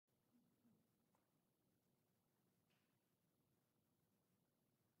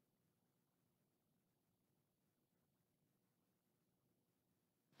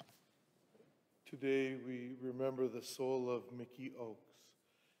Today we remember the soul of Mickey Oakes.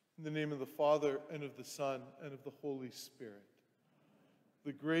 In the name of the Father, and of the Son, and of the Holy Spirit.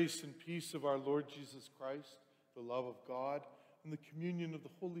 The grace and peace of our Lord Jesus Christ, the love of God, and the communion of the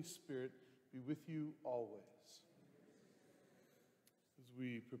Holy Spirit be with you always. As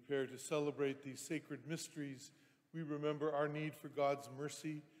we prepare to celebrate these sacred mysteries, we remember our need for God's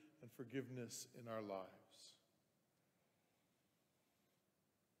mercy and forgiveness in our lives.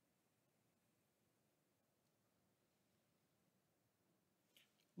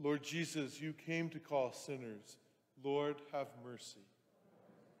 Lord Jesus, you came to call sinners. Lord, have mercy.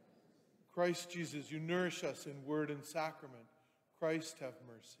 Christ Jesus, you nourish us in word and sacrament. Christ, have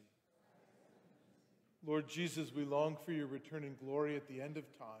mercy. Lord Jesus, we long for your return in glory at the end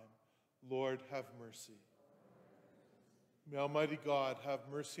of time. Lord, have mercy. May Almighty God have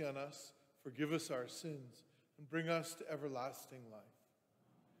mercy on us, forgive us our sins, and bring us to everlasting life.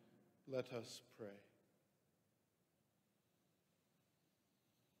 Let us pray.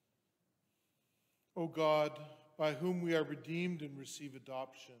 O God, by whom we are redeemed and receive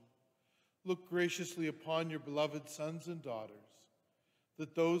adoption, look graciously upon your beloved sons and daughters,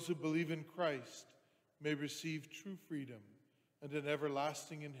 that those who believe in Christ may receive true freedom and an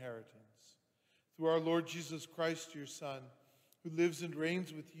everlasting inheritance. Through our Lord Jesus Christ, your Son, who lives and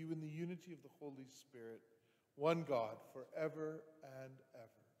reigns with you in the unity of the Holy Spirit, one God, forever and ever.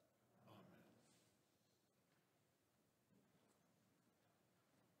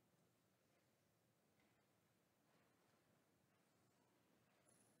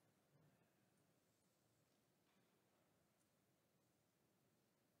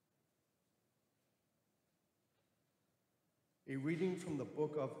 A reading from the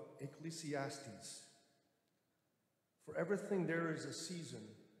book of Ecclesiastes. For everything there is a season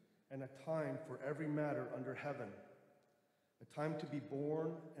and a time for every matter under heaven, a time to be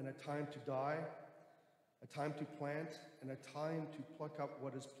born and a time to die, a time to plant and a time to pluck up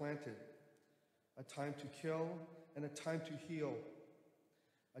what is planted, a time to kill and a time to heal,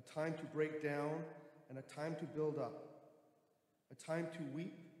 a time to break down and a time to build up, a time to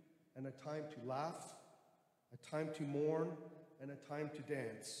weep and a time to laugh, a time to mourn and a time to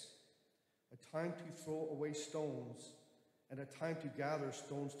dance, a time to throw away stones, and a time to gather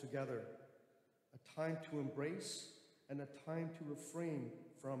stones together, a time to embrace, and a time to refrain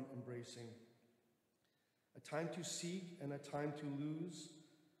from embracing, a time to seek, and a time to lose,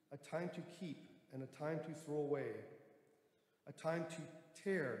 a time to keep, and a time to throw away, a time to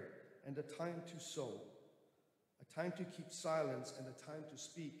tear, and a time to sow, a time to keep silence, and a time to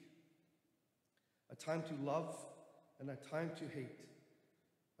speak, a time to love, and a time to hate,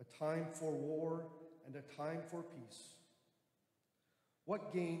 a time for war, and a time for peace.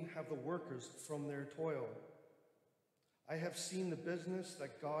 What gain have the workers from their toil? I have seen the business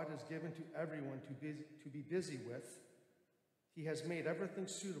that God has given to everyone to be busy with. He has made everything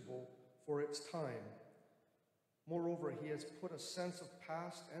suitable for its time. Moreover, he has put a sense of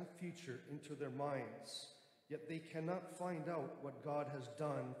past and future into their minds, yet they cannot find out what God has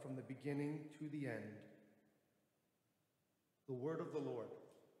done from the beginning to the end. The word of the Lord.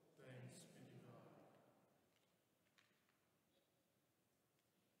 Thanks be to God.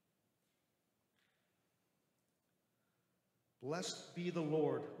 Blessed be the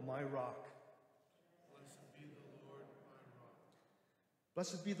Lord, my rock. Blessed be the Lord, my rock.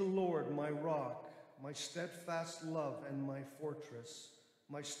 Blessed be the Lord, my rock, my steadfast love and my fortress,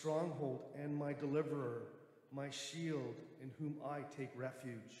 my stronghold and my deliverer, my shield in whom I take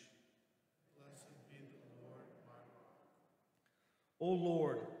refuge. O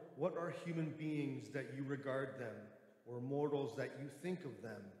Lord, what are human beings that you regard them, or mortals that you think of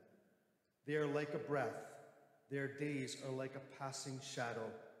them? They are like a breath. Their days are like a passing shadow.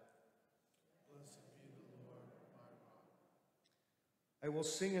 Blessed be the Lord, my rock. I will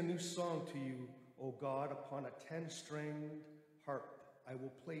sing a new song to you, O God, upon a 10-stringed harp I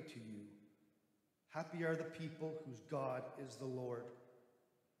will play to you. Happy are the people whose God is the Lord.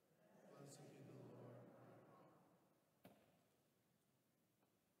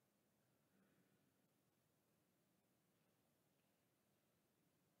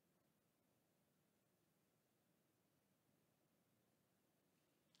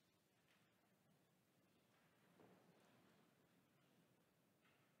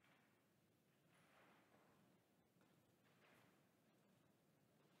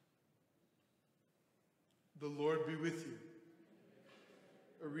 The Lord be with you.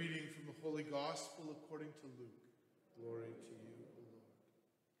 A reading from the Holy Gospel according to Luke. Glory to you, O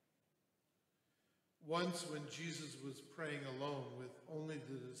Lord. Once when Jesus was praying alone with only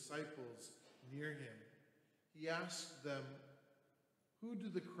the disciples near him, he asked them, "Who do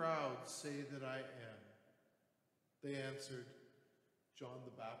the crowds say that I am?" They answered, "John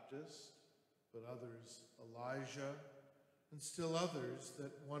the Baptist, but others Elijah, and still others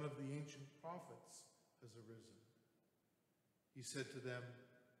that one of the ancient prophets has arisen." He said to them,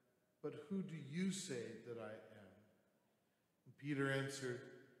 "But who do you say that I am?" And Peter answered,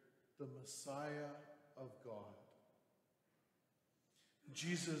 "The Messiah of God."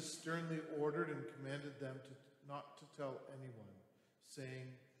 Jesus sternly ordered and commanded them not to tell anyone,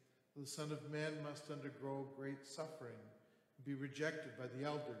 saying, "The Son of Man must undergo great suffering and be rejected by the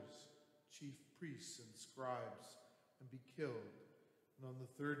elders, chief priests, and scribes, and be killed, and on the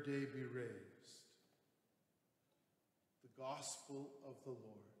third day be raised." The Gospel of the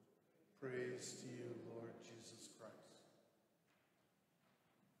Lord. Praise to you, Lord Jesus Christ.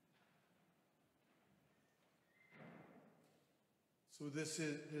 So this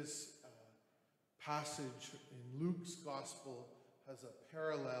passage in Luke's Gospel has a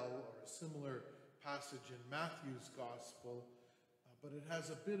parallel or a similar passage in Matthew's Gospel, but it has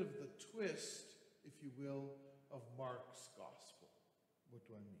a bit of the twist, if you will, of Mark's Gospel. What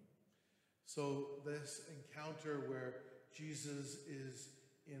do I mean? So this encounter where Jesus is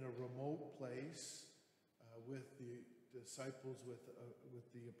in a remote place with the disciples,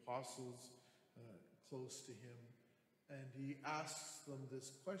 with the apostles close to him, and he asks them this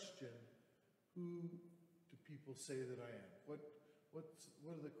question: "Who do people say that I am?"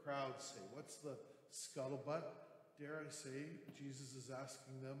 What do the crowds say? What's the scuttlebutt? Dare I say, Jesus is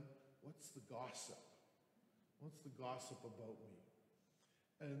asking them, what's the gossip? What's the gossip about me?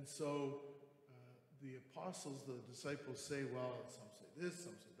 And so the apostles, the disciples say, well, some say this,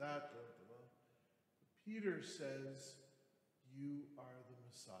 some say that. Blah, blah, blah. But Peter says, "You are the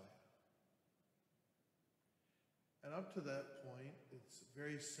Messiah." And up to that point, it's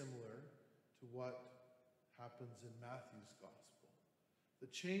very similar to what happens in Matthew's Gospel. The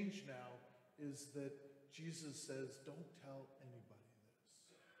change now is that Jesus says, don't tell anybody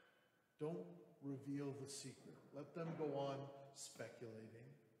this. Don't reveal the secret. Let them go on speculating.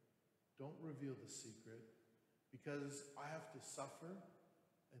 Don't reveal the secret, because I have to suffer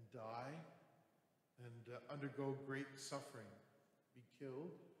and die and undergo great suffering, be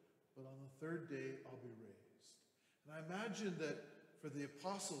killed, but on the third day I'll be raised. And I imagine that for the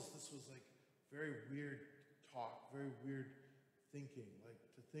apostles, this was like very weird talk, very weird thinking,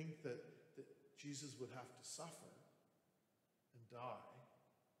 like to think that Jesus would have to suffer and die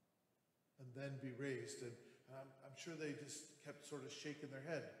and then be raised. And I'm sure they just kept sort of shaking their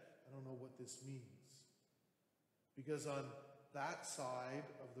head. I don't know what this means. Because on that side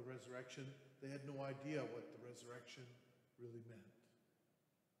of the resurrection, they had no idea what the resurrection really meant.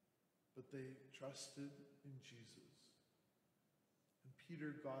 But they trusted in Jesus. And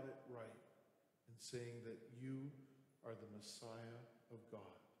Peter got it right in saying that you are the Messiah of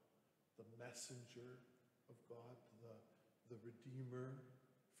God, the messenger of God, the Redeemer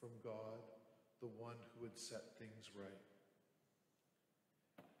from God, the one who would set things right.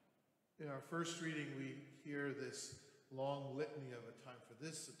 In our first reading, we hear this long litany of a time for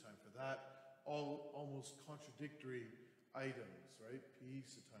this, a time for that, all almost contradictory items, right?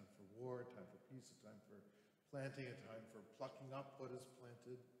 Peace, a time for war, a time for peace, a time for planting, a time for plucking up what is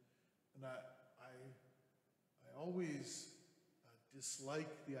planted. And I always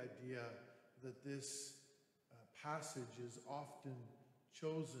dislike the idea that this passage is often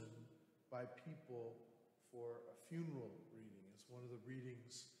chosen by people for a funeral reading. It's one of the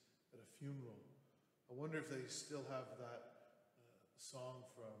readings at a funeral. I wonder if they still have that song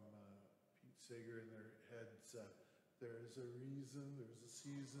from Pete Seeger in their heads. There's a reason, there's a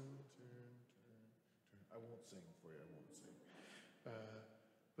season, turn, turn, turn. I won't sing for you, I won't sing.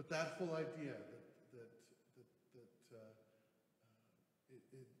 But that whole idea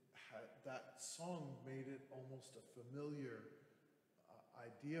that song made it almost a familiar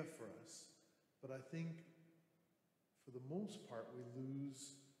idea for us. But I think for the most part, we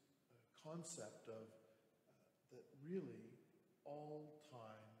lose a concept of that really all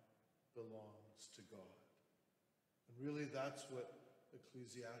time belongs to God. And really that's what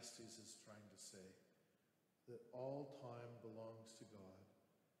Ecclesiastes is trying to say, that all time belongs to God,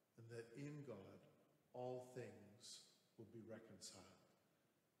 and that in God all things will be reconciled.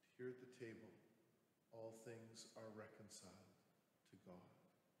 Here at the table, all things are reconciled to God.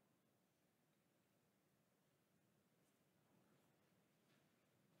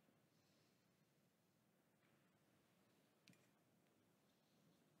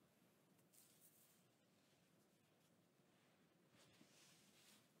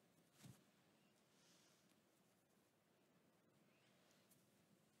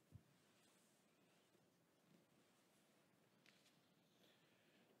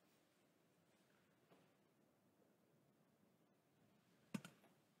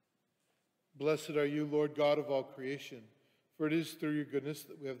 Blessed are you, Lord God of all creation, for it is through your goodness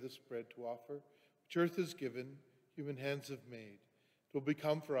that we have this bread to offer, which earth has given, human hands have made. It will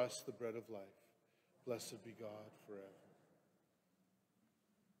become for us the bread of life. Blessed be God forever.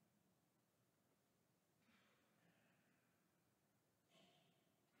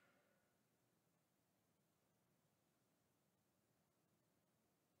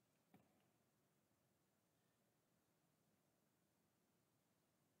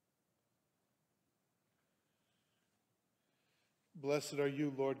 Blessed are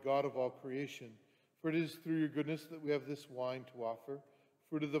you, Lord God of all creation, for it is through your goodness that we have this wine to offer,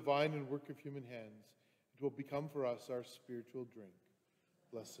 fruit of the vine and work of human hands. It will become for us our spiritual drink.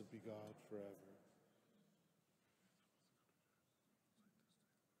 Blessed be God forever.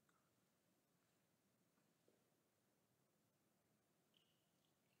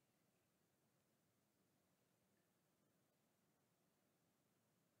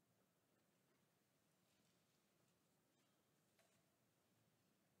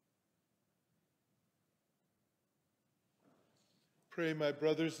 Pray, my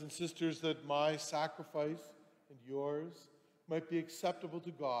brothers and sisters, that my sacrifice and yours might be acceptable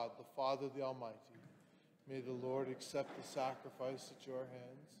to God, the Father, the Almighty. May the Lord accept the sacrifice at your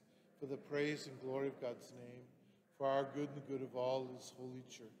hands for the praise and glory of God's name, for our good and the good of all his holy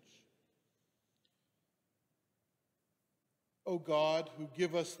church. O God, who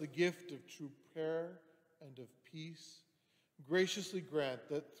give us the gift of true prayer and of peace, graciously grant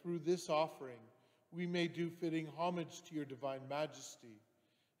that through this offering we may do fitting homage to your divine majesty,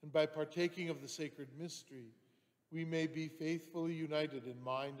 and by partaking of the sacred mystery, we may be faithfully united in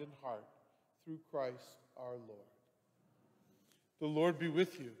mind and heart through Christ our Lord. The Lord be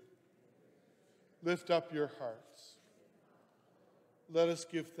with you. Lift up your hearts. Let us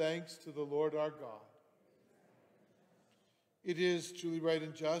give thanks to the Lord our God. It is truly right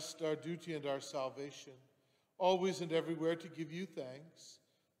and just, our duty and our salvation, always and everywhere to give you thanks,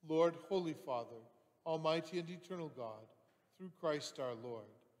 Lord, Holy Father, Almighty and eternal God, through Christ our Lord.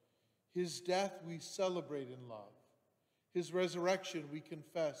 His death we celebrate in love. His resurrection we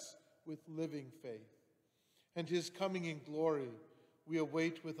confess with living faith. And his coming in glory we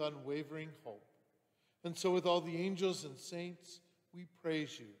await with unwavering hope. And so with all the angels and saints we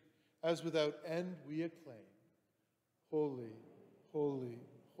praise you, as without end we acclaim. Holy, holy,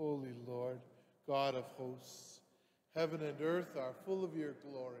 holy Lord, God of hosts, heaven and earth are full of your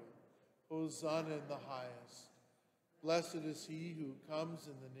glory. Hosanna in the highest. Blessed is he who comes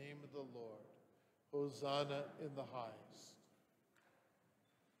in the name of the Lord. Hosanna in the highest.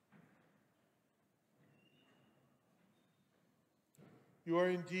 You are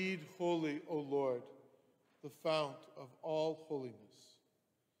indeed holy, O Lord, the fount of all holiness.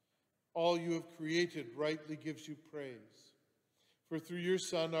 All you have created rightly gives you praise. For through your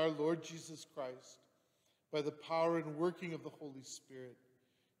Son, our Lord Jesus Christ, by the power and working of the Holy Spirit,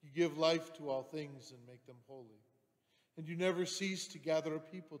 you give life to all things and make them holy. And you never cease to gather a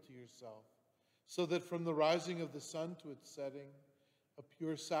people to yourself, so that from the rising of the sun to its setting, a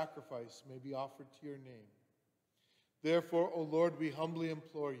pure sacrifice may be offered to your name. Therefore, O Lord, we humbly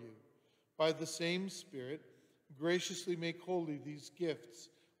implore you, by the same Spirit, graciously make holy these gifts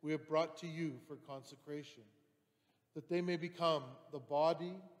we have brought to you for consecration, that they may become the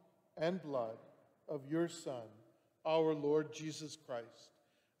body and blood of your Son, our Lord Jesus Christ,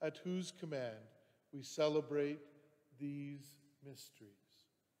 at whose command we celebrate these mysteries.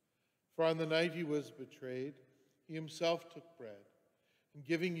 For on the night he was betrayed, he himself took bread, and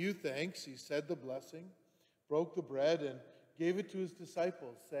giving you thanks, he said the blessing, broke the bread, and gave it to his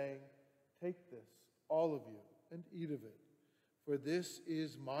disciples, saying, "Take this, all of you, and eat of it, for this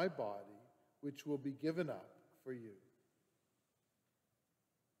is my body, which will be given up for you."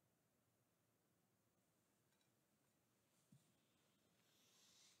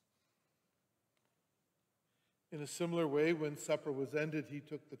 In a similar way, when supper was ended, he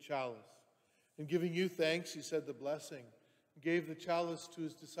took the chalice, and giving you thanks, he said the blessing, and gave the chalice to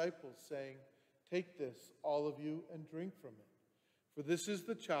his disciples, saying, "Take this, all of you, and drink from it, for this is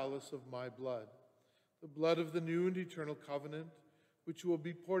the chalice of my blood, the blood of the new and eternal covenant, which will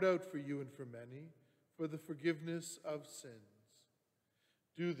be poured out for you and for many, for the forgiveness of sins.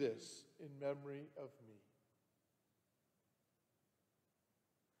 Do this in memory of me."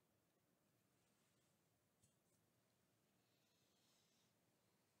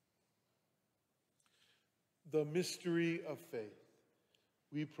 The mystery of faith.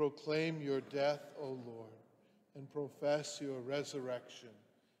 We proclaim your death, O Lord, and profess your resurrection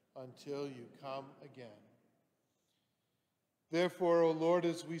until you come again. Therefore, O Lord,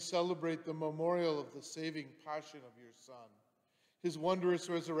 as we celebrate the memorial of the saving passion of your Son, his wondrous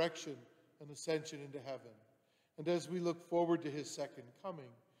resurrection, and ascension into heaven. And as we look forward to his second coming,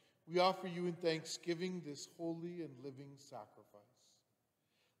 we offer you in thanksgiving this holy and living sacrifice.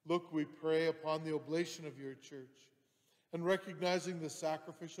 Look, we pray, upon the oblation of your church, and recognizing the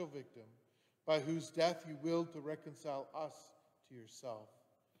sacrificial victim, by whose death you willed to reconcile us to yourself.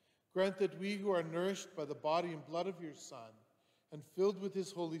 Grant that we who are nourished by the body and blood of your Son, and filled with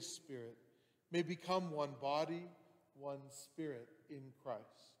his Holy Spirit, may become one body, one spirit in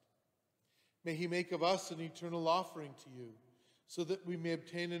Christ. May he make of us an eternal offering to you, so that we may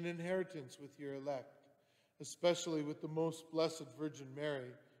obtain an inheritance with your elect, especially with the most blessed Virgin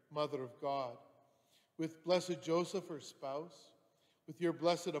Mary, Mother of God, with blessed Joseph, her spouse, with your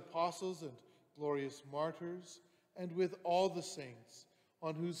blessed apostles and glorious martyrs, and with all the saints,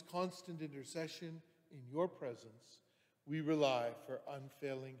 on whose constant intercession in your presence we rely for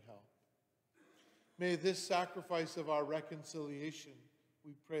unfailing help. May this sacrifice of our reconciliation,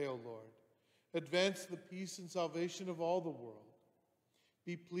 we pray, O Lord, advance the peace and salvation of all the world.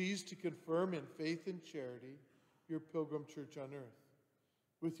 Be pleased to confirm in faith and charity your pilgrim church on earth,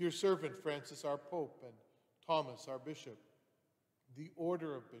 with your servant Francis our Pope and Thomas our Bishop, the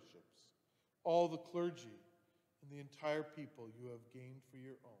order of bishops, all the clergy, and the entire people you have gained for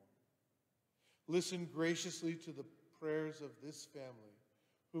your own. Listen graciously to the prayers of this family,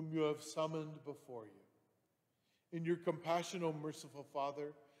 whom you have summoned before you. In your compassion, O merciful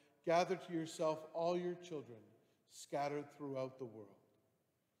Father, gather to yourself all your children scattered throughout the world.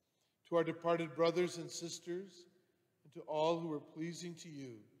 To our departed brothers and sisters, and to all who are pleasing to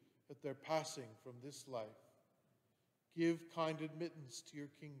you at their passing from this life, give kind admittance to your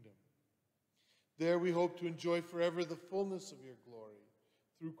kingdom. There we hope to enjoy forever the fullness of your glory,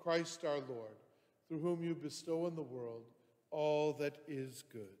 through Christ our Lord, through whom you bestow on the world all that is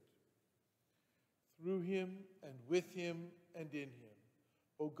good. Through him, and with him, and in him,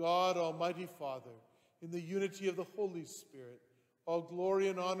 O God, Almighty Father, in the unity of the Holy Spirit, all glory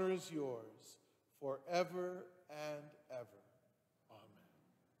and honor is yours, forever and ever. Amen.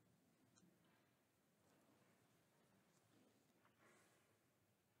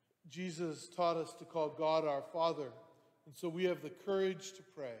 Jesus taught us to call God our Father, and so we have the courage to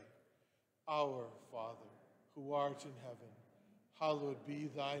pray, Our Father, who art in heaven, hallowed be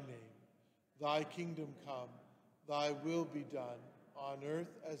thy name. Thy kingdom come, thy will be done, on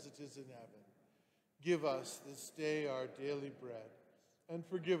earth as it is in heaven. Give us this day our daily bread, and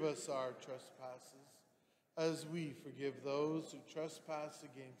forgive us our trespasses, as we forgive those who trespass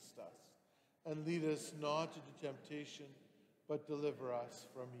against us. And lead us not into temptation, but deliver us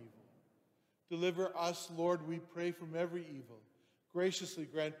from evil. Deliver us, Lord, we pray, from every evil. Graciously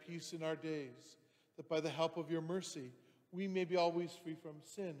grant peace in our days, that by the help of your mercy we may be always free from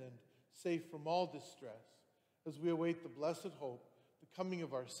sin and safe from all distress, as we await the blessed hope, the coming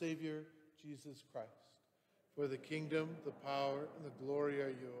of our Savior, Jesus Christ. For the kingdom, the power, and the glory are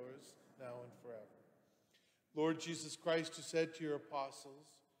yours, now and forever. Lord Jesus Christ, who said to your apostles,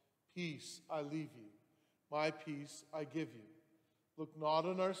 Peace I leave you, my peace I give you. Look not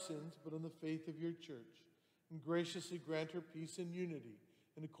on our sins, but on the faith of your church, and graciously grant her peace and unity,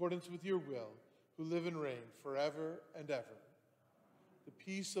 in accordance with your will, who live and reign forever and ever. The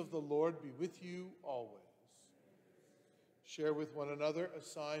peace of the Lord be with you always. Share with one another a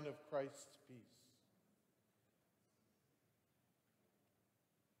sign of Christ's peace.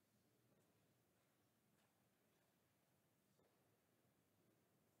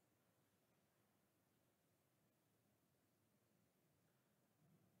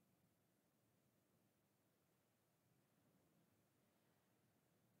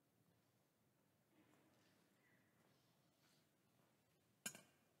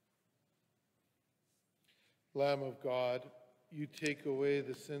 Lamb of God, you take away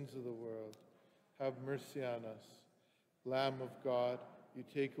the sins of the world. Have mercy on us. Lamb of God, you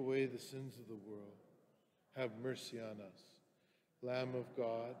take away the sins of the world. Have mercy on us. Lamb of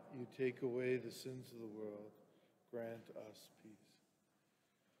God, you take away the sins of the world. Grant us peace.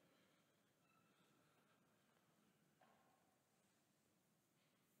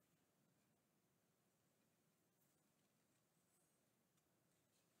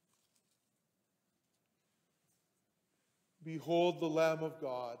 Behold the Lamb of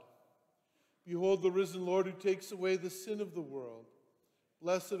God. Behold the risen Lord, who takes away the sin of the world.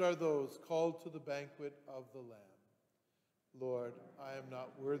 Blessed are those called to the banquet of the Lamb. Lord, I am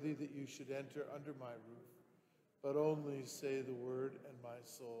not worthy that you should enter under my roof, but only say the word, and my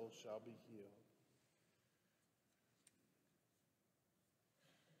soul shall be healed.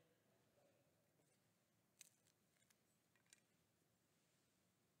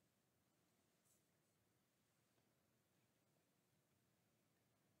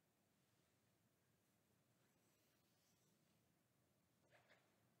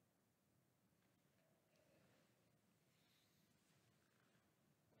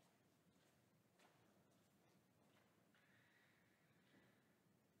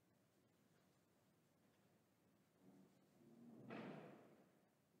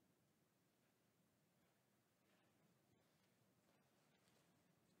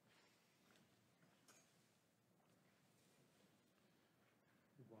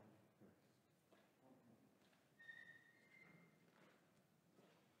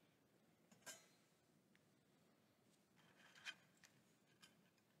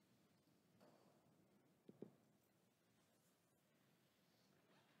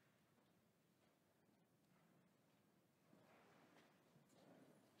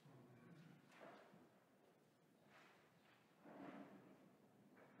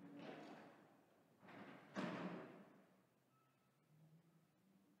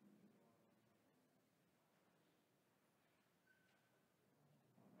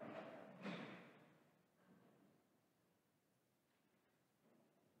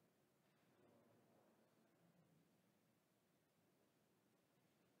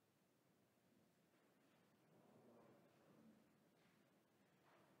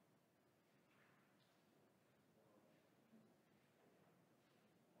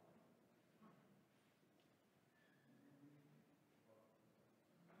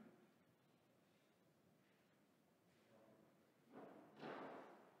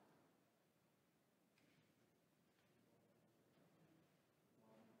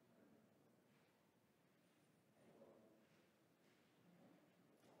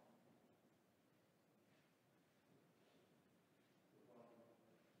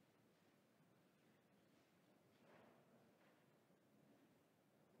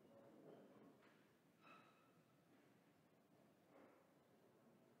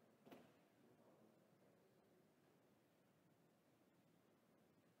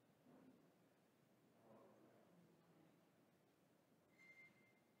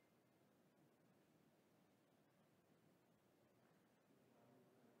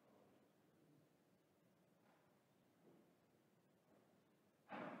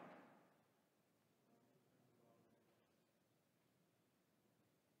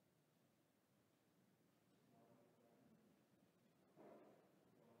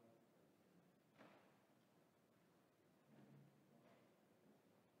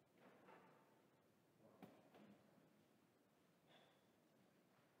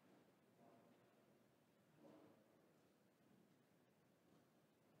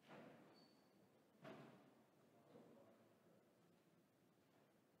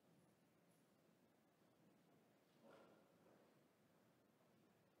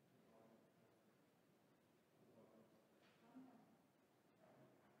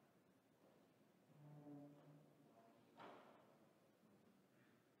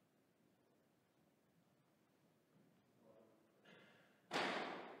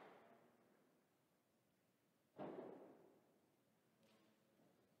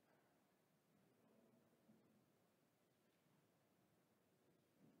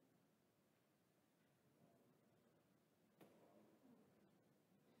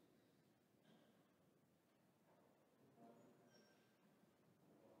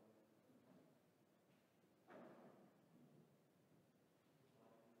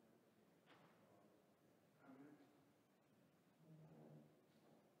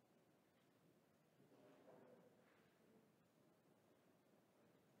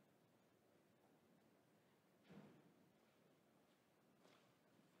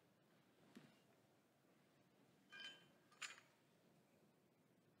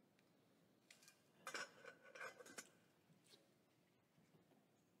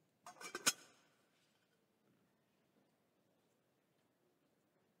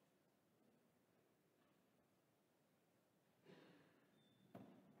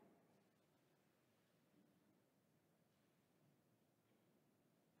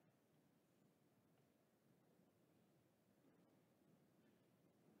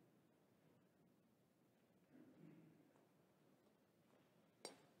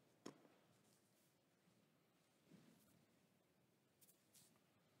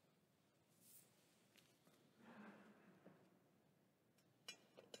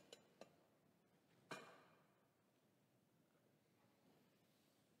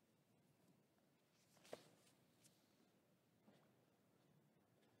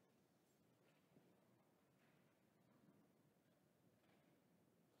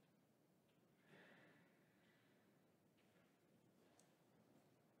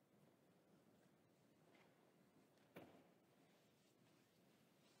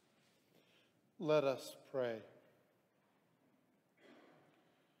 Let us pray.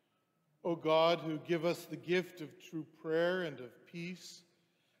 O God, who give us the gift of true prayer and of peace,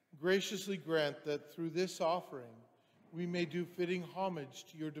 graciously grant that through this offering we may do fitting homage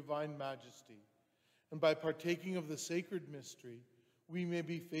to your divine majesty, and by partaking of the sacred mystery, we may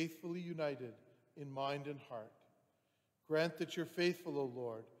be faithfully united in mind and heart. Grant that your faithful, O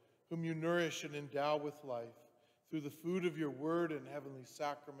Lord, whom you nourish and endow with life through the food of your word and heavenly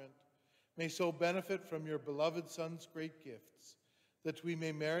sacrament, may so benefit from your beloved Son's great gifts, that we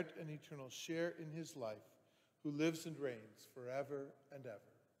may merit an eternal share in his life, who lives and reigns forever and ever.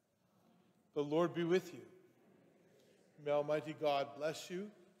 The Lord be with you. May Almighty God bless you,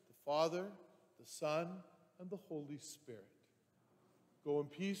 the Father, the Son, and the Holy Spirit. Go in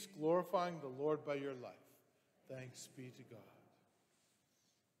peace, glorifying the Lord by your life. Thanks be to God.